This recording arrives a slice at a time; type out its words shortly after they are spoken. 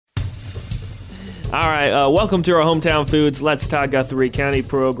All right, welcome to our Hometown Foods Let's Talk Guthrie County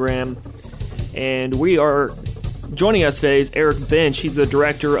program. And we are joining us today is Eric Bench. He's the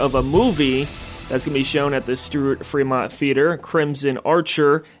director of a movie that's going to be shown at the Stuart Fremont Theater, Crimson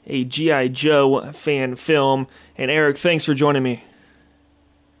Archer, a G.I. Joe fan film. And Eric, thanks for joining me.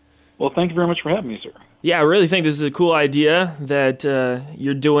 Well, thank you very much for having me, sir. Yeah, I really think this is a cool idea that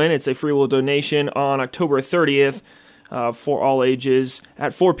you're doing. It's a free will donation on October 30th. For all ages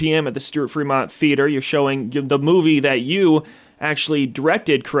at 4 p.m. at the Stuart Fremont Theater. You're showing the movie that you actually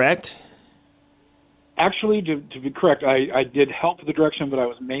directed, correct? Actually, to be correct, I did help with the direction, but I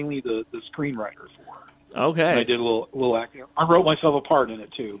was mainly the screenwriter for. Okay. And I did a little acting. I wrote myself a part in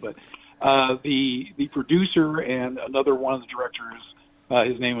it too, but the producer and another one of the directors,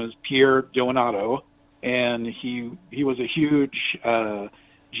 his name was Pierre Donato, and he was a huge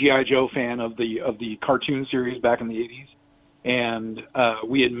G.I. Joe fan of the cartoon series back in the 80s, and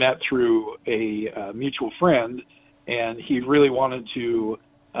we had met through a mutual friend, and he really wanted to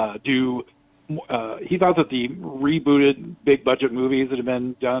he thought that the rebooted big budget movies that had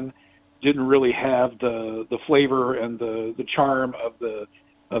been done didn't really have the flavor and the charm of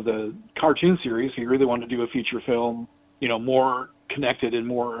the cartoon series. He really wanted to do a feature film, more connected and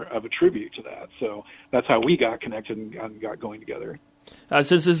more of a tribute to that. So that's how we got connected and got going together.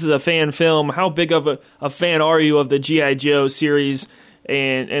 Since this is a fan film, how big of a fan are you of the G.I. Joe series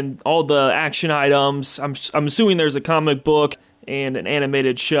and all the action items? I'm assuming there's a comic book and an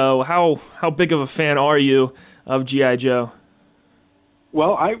animated show. How big of a fan are you of G.I. Joe?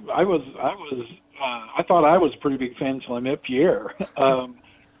 Well, I thought I was a pretty big fan until I met Pierre.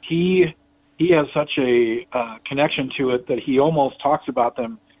 He has such a connection to it that he almost talks about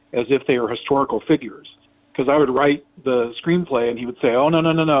them as if they were historical figures. Because I would write the screenplay and he would say, "Oh,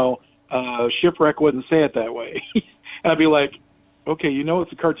 no, Shipwreck wouldn't say it that way." And I'd be like, "Okay,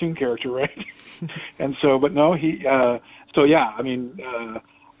 it's a cartoon character, right?" And so, but no, as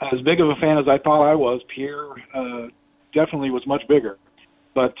big of a fan as I thought I was, Pierre definitely was much bigger.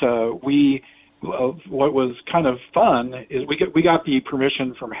 But what was kind of fun is we got the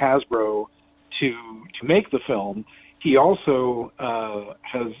permission from Hasbro to make the film. He also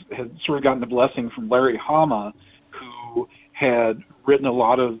had sort of gotten the blessing from Larry Hama, who had written a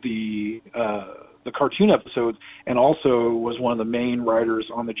lot of the cartoon episodes and also was one of the main writers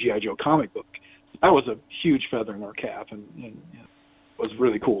on the G.I. Joe comic book. That was a huge feather in our cap and was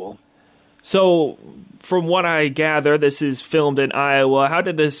really cool. So, from what I gather, this is filmed in Iowa. How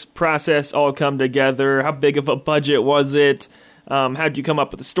did this process all come together? How big of a budget was it? How did you come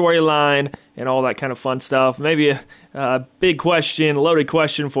up with the storyline and all that kind of fun stuff? Maybe a big question, loaded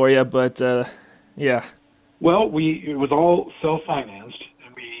question for you, but yeah. Well, it was all self-financed,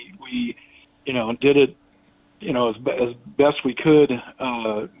 and we did it, as best we could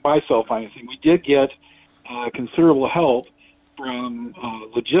by self-financing. We did get considerable help from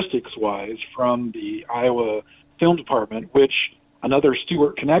logistics-wise from the Iowa Film Department, which another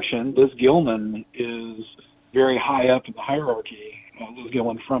Stuart connection, Liz Gilman, is very high up in the hierarchy. Liz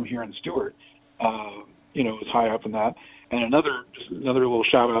Gilman from here in Stuart, is high up in that. And another little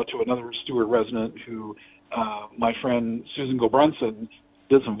shout out to another Stuart resident who, my friend Susan Gilbrunson,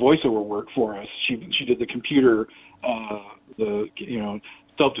 did some voiceover work for us. She did the computer,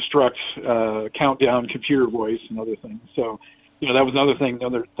 self-destruct countdown computer voice and other things. So, that was another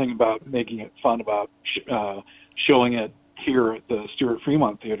thing about making it fun about showing it here at the Stuart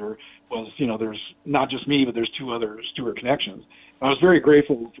Fremont Theater was, there's not just me, but there's two other Stuart connections. I was very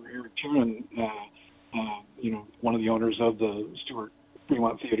grateful for Eric Turin, one of the owners of the Stuart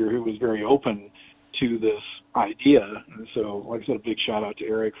Fremont Theater, who was very open to this idea. And so, like I said, a big shout out to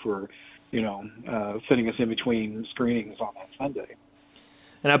Eric for, fitting us in between screenings on that Sunday.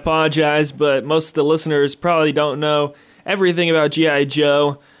 And I apologize, but most of the listeners probably don't know everything about G.I.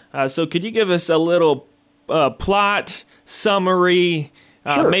 Joe. So could you give us a little plot, summary,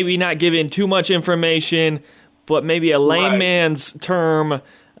 Sure. Maybe not giving too much information, but maybe a layman's term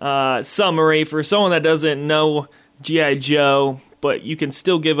summary for someone that doesn't know G.I. Joe, but you can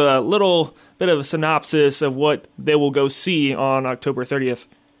still give a little bit of a synopsis of what they will go see on October 30th.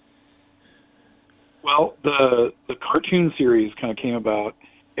 Well, the cartoon series kind of came about.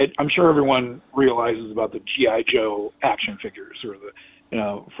 I'm sure everyone realizes about the G.I. Joe action figures, or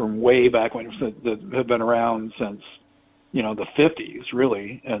from way back when, that have been around since the 50s,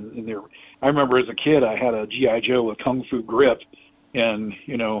 really. And I remember as a kid, I had a G.I. Joe with Kung Fu grip, and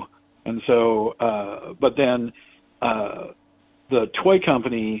so, but then the toy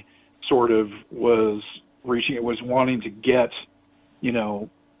company sort of was wanting to get,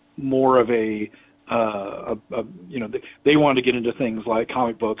 more of a they wanted to get into things like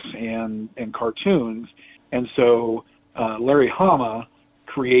comic books and cartoons, and so Larry Hama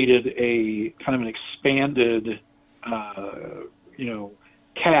created a kind of an expanded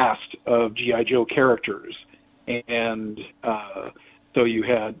cast of G.I. Joe characters, and so you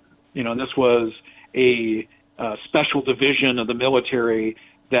had and this was a special division of the military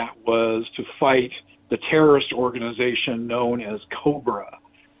that was to fight the terrorist organization known as Cobra.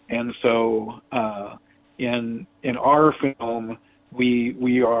 And so in our film,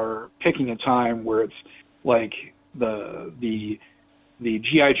 we are picking a time where it's like the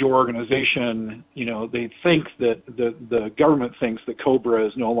G.I. Joe organization, they think that the government thinks that Cobra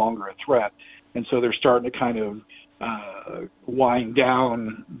is no longer a threat, and so they're starting to kind of wind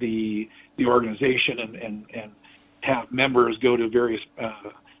down the organization and have members go to various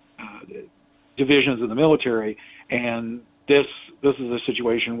divisions of the military, and this is a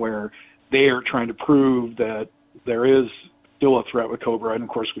situation where they are trying to prove that there is still a threat with Cobra, and of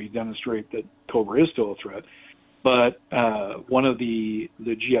course we demonstrate that Cobra is still a threat. But one of the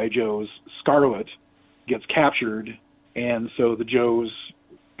G.I. Joes, Scarlet, gets captured, and so the Joes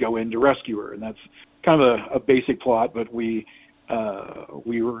go in to rescue her, and that's kind of a basic plot. But we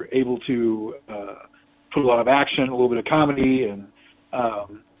were able to put a lot of action, a little bit of comedy, and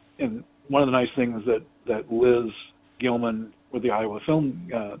one of the nice things that Liz Gilman with the Iowa Film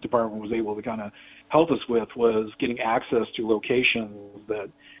Department was able to kind of help us with was getting access to locations that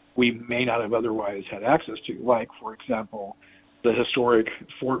we may not have otherwise had access to. Like, for example, the historic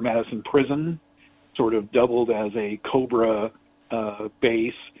Fort Madison prison sort of doubled as a Cobra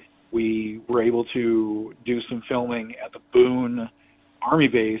base. We were able to do some filming at the Boone Army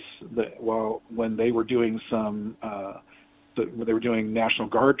base when they were doing when they were doing National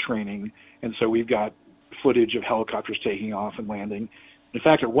Guard training, and so we've got footage of helicopters taking off and landing. In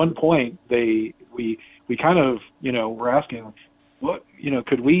fact, at one point, we kind of, were asking,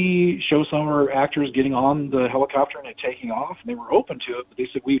 could we show some of our actors getting on the helicopter and it taking off? And they were open to it, but they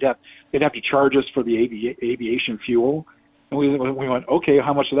said they'd have to charge us for the aviation fuel. And we went, okay,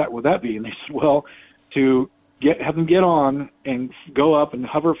 how much of that would that be? And they said, well, to have them get on and go up and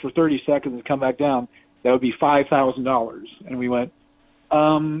hover for 30 seconds and come back down, that would be $5,000. And we went,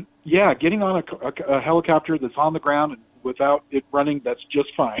 yeah, getting on a helicopter that's on the ground and without it running, that's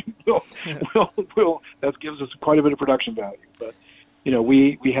just fine. That gives us quite a bit of production value. But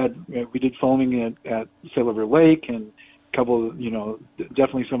we did filming at Sailor Lake and a couple of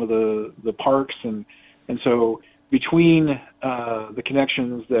definitely some of the parks, and so between the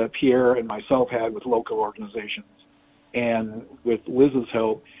connections that Pierre and myself had with local organizations and with Liz's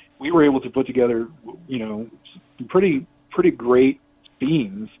help, we were able to put together some pretty great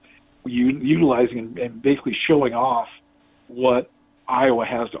scenes, utilizing and basically showing off what Iowa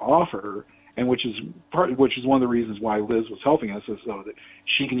has to offer, and which is one of the reasons why Liz was helping us, is so that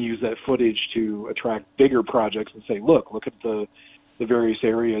she can use that footage to attract bigger projects and say, look at the various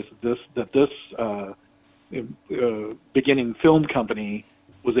areas that this beginning film company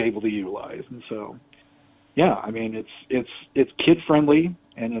was able to utilize. And so, yeah, I mean, it's kid friendly,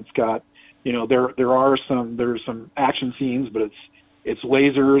 and it's got there's some action scenes, but it's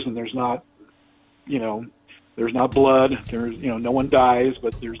lasers, and there's not blood. There's no one dies,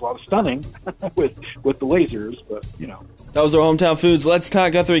 but there's a lot of stunning with the lasers. But that was our Hometown Foods Let's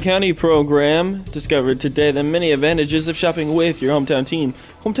Talk Guthrie County program. Discovered today the many advantages of shopping with your hometown team.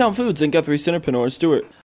 Hometown Foods in Guthrie, Centerpreneur, and Stuart.